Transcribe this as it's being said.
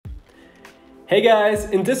Hey guys,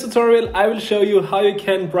 in this tutorial I will show you how you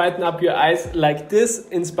can brighten up your eyes like this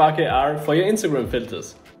in Spark AR for your Instagram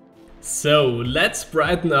filters. So let's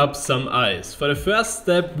brighten up some eyes. For the first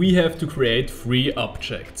step we have to create 3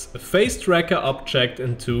 objects. A face tracker object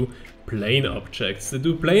and 2 plane objects. The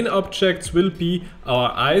 2 plane objects will be our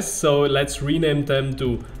eyes, so let's rename them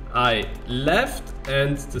to eye left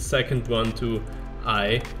and the second one to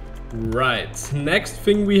eye right. Next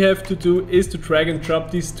thing we have to do is to drag and drop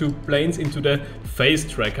these 2 planes into the face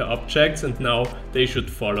tracker objects, and now they should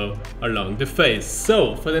follow along the face.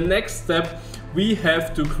 So for the next step we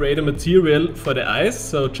have to create a material for the eyes.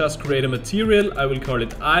 So just create a material, I will call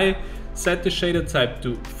it eye, set the shader type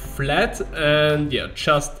to flat, and yeah,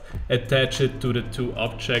 just attach it to the 2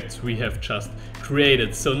 objects we have just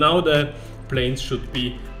created. So now the planes should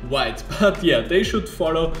be white, but yeah, they should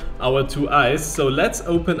follow our 2 eyes. So let's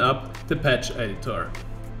open up the patch editor.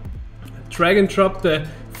 Drag and drop the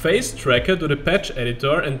face tracker to the patch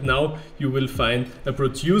editor, and now you will find a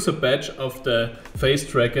producer patch of the face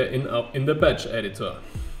tracker in the patch editor.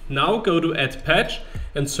 Now go to add patch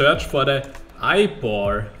and search for the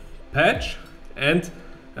eyeball patch and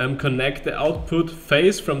connect the output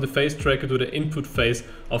face from the face tracker to the input face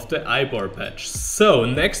of the eyeball patch. So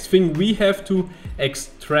next thing we have to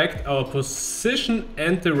extract our position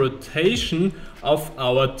and the rotation of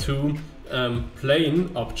our 2 plane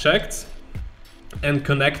objects and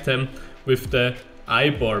connect them with the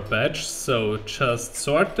eyeball patch. So just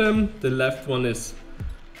sort them. The left one is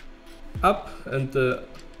up and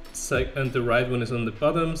the right one is on the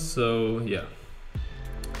bottom. So yeah,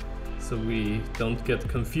 so we don't get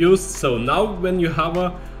confused. So now when you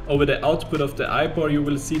hover over the output of the eyeball, you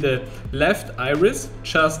will see the left iris.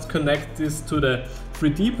 Just connect this to the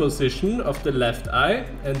 3D position of the left eye,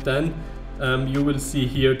 and then you will see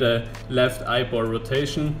here the left eyeball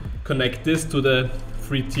rotation. Connect this to the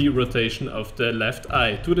 3D rotation of the left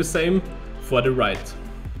eye. Do the same for the right.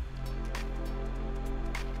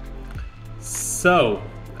 So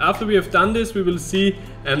after we have done this, we will see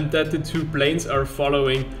that the 2 planes are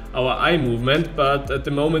following our eye movement, but at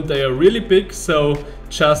the moment they are really big, so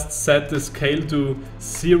just set the scale to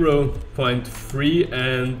 0.3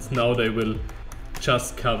 and now they will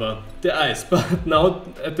just cover the eyes. But now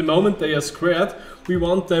at the moment they are squared. We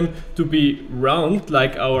want them to be round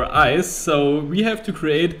like our eyes, so we have to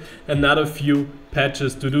create another few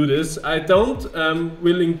patches to do this. I don't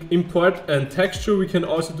will import a texture. We can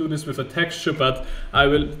also do this with a texture, but I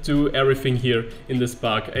will do everything here in the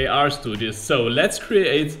Spark AR Studio. So let's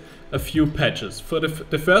create a few patches. For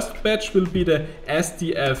the first patch will be the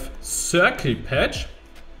SDF circle patch.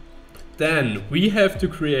 Then we have to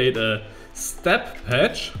create a step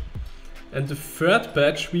patch, and the third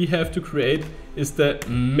patch we have to create is the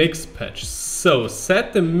mix patch. So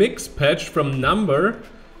set the mix patch from number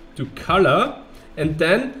to color, and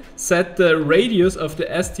then set the radius of the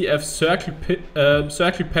SDF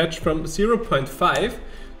circle patch from 0.5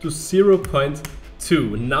 to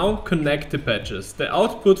 0.2. Now connect the patches. The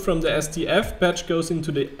output from the SDF patch goes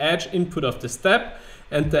into the edge input of the step,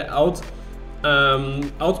 and the output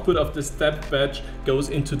of the step patch goes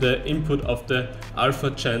into the input of the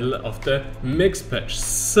alpha channel of the mix patch.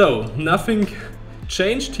 So nothing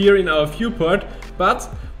changed here in our viewport, but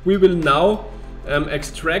we will now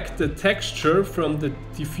extract the texture from the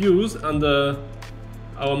diffuse under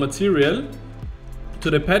our material to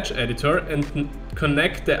the patch editor and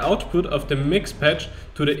connect the output of the mix patch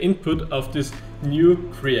to the input of this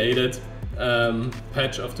new created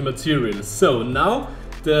patch of the material. So now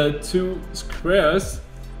the 2 squares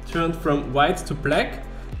turned from white to black.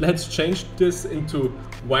 Let's change this into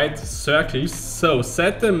white circles. So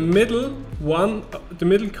set the middle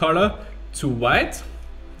color to white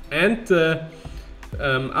and the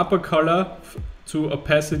upper color to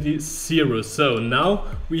opacity 0. So now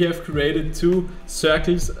we have created 2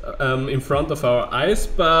 circles in front of our eyes,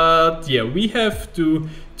 but yeah, we have to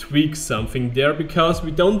tweak something there because we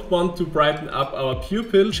don't want to brighten up our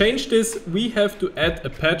pupil. To change this, we have to add a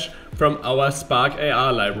patch from our Spark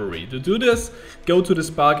AR library. To do this, go to the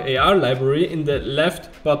Spark AR library in the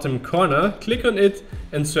left bottom corner, click on it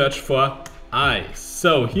and search for eyes.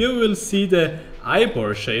 So here we will see the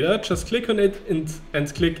eyeball shader. Just click on it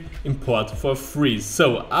and click import for free.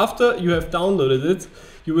 So after you have downloaded it,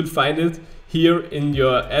 you will find it here in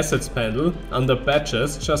your assets panel under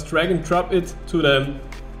patches. Just drag and drop it to the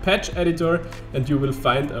patch editor and you will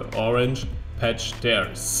find an orange patch there.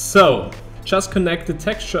 So just connect the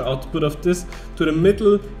texture output of this to the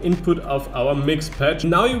middle input of our mix patch.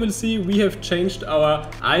 Now you will see we have changed our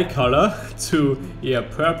eye color to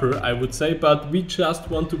purple, I would say, but we just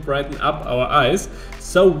want to brighten up our eyes.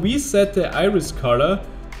 So we set the iris color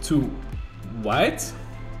to white,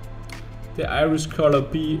 the iris color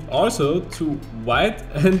B also to white,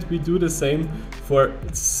 and we do the same for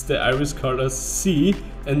the iris color C.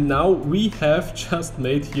 And now we have just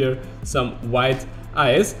made here some white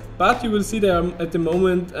eyes, but you will see they are at the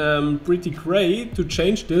moment pretty gray. To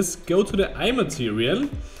change this, go to the eye material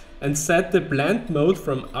and set the blend mode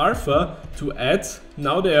from alpha to add.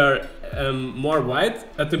 Now they are more white.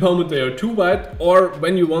 At the moment they are too white, or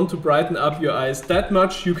when you want to brighten up your eyes that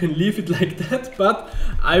much, you can leave it like that, but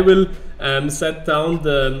I will set down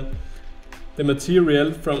the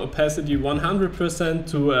material from opacity 100%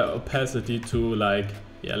 to opacity to like,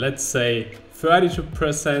 yeah, let's say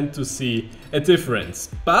 30% to see a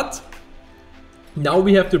difference. But now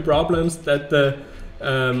we have the problems that the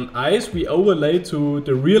eyes we overlay to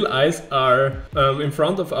the real eyes are in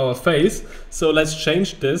front of our face. So let's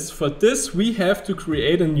change this. For this we have to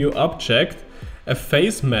create a new object, a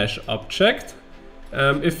face mesh object.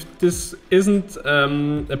 If this isn't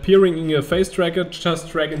appearing in your face tracker, just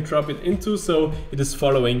drag and drop it into so it is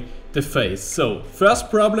following the face. So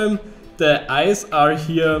first problem, the eyes are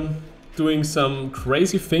here doing some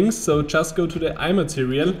crazy things, so just go to the eye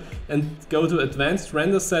material and go to advanced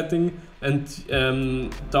render setting and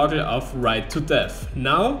toggle off right to depth.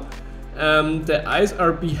 Now the eyes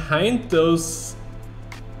are behind those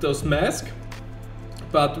masks,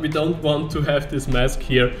 but we don't want to have this mask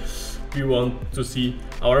here. We want to see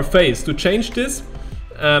our face. To change this,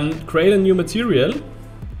 create a new material.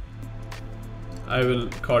 I will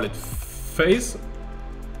call it face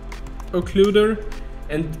occluder,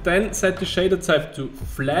 and then set the shader type to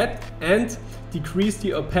flat and decrease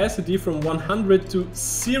the opacity from 100 to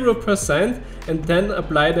 0%, and then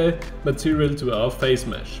apply the material to our face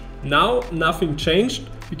mesh. Now nothing changed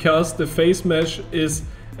because the face mesh is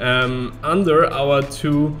under our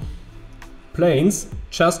two planes.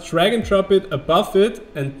 Just drag and drop it above it,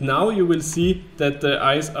 and now you will see that the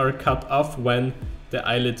eyes are cut off when the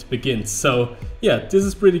eyelid begins. So yeah, this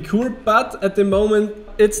is pretty cool, but at the moment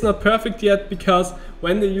it's not perfect yet, because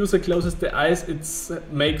when the user closes the eyes, it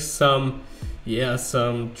makes some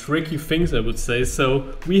tricky things, I would say.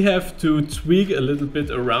 So we have to tweak a little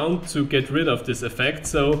bit around to get rid of this effect.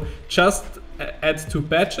 So just add two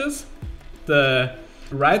patches, the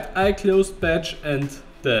right eye closed patch and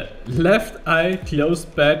the left eye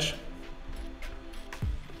closed patch.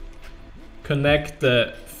 Connect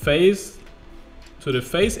the face to the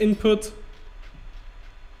face input,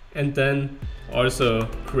 and then also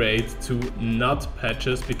create two not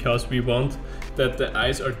patches, because we want that the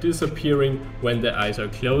eyes are disappearing when the eyes are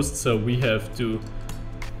closed. So we have to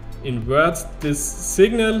invert this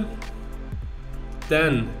signal.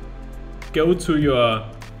 Then go to your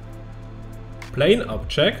plane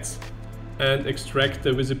objects and extract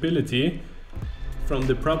the visibility from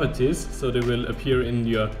the properties, so they will appear in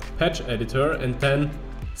your patch editor, and then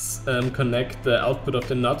connect the output of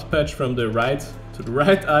the not patch from the right to the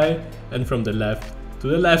right eye and from the left to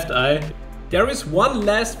the left eye. There is one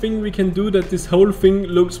last thing we can do that this whole thing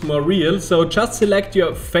looks more real. So just select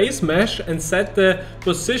your face mesh and set the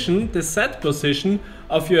position, the set position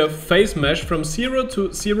of your face mesh from 0 to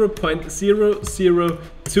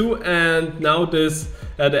 0.002, and now this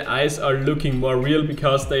the eyes are looking more real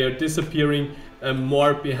because they are disappearing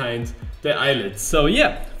more behind the eyelids. So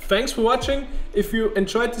yeah, thanks for watching. If you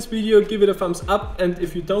enjoyed this video, give it a thumbs up, and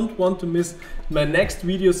if you don't want to miss my next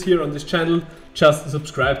videos here on this channel, just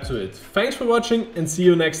subscribe to it. Thanks for watching and see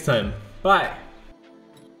you next time. Bye!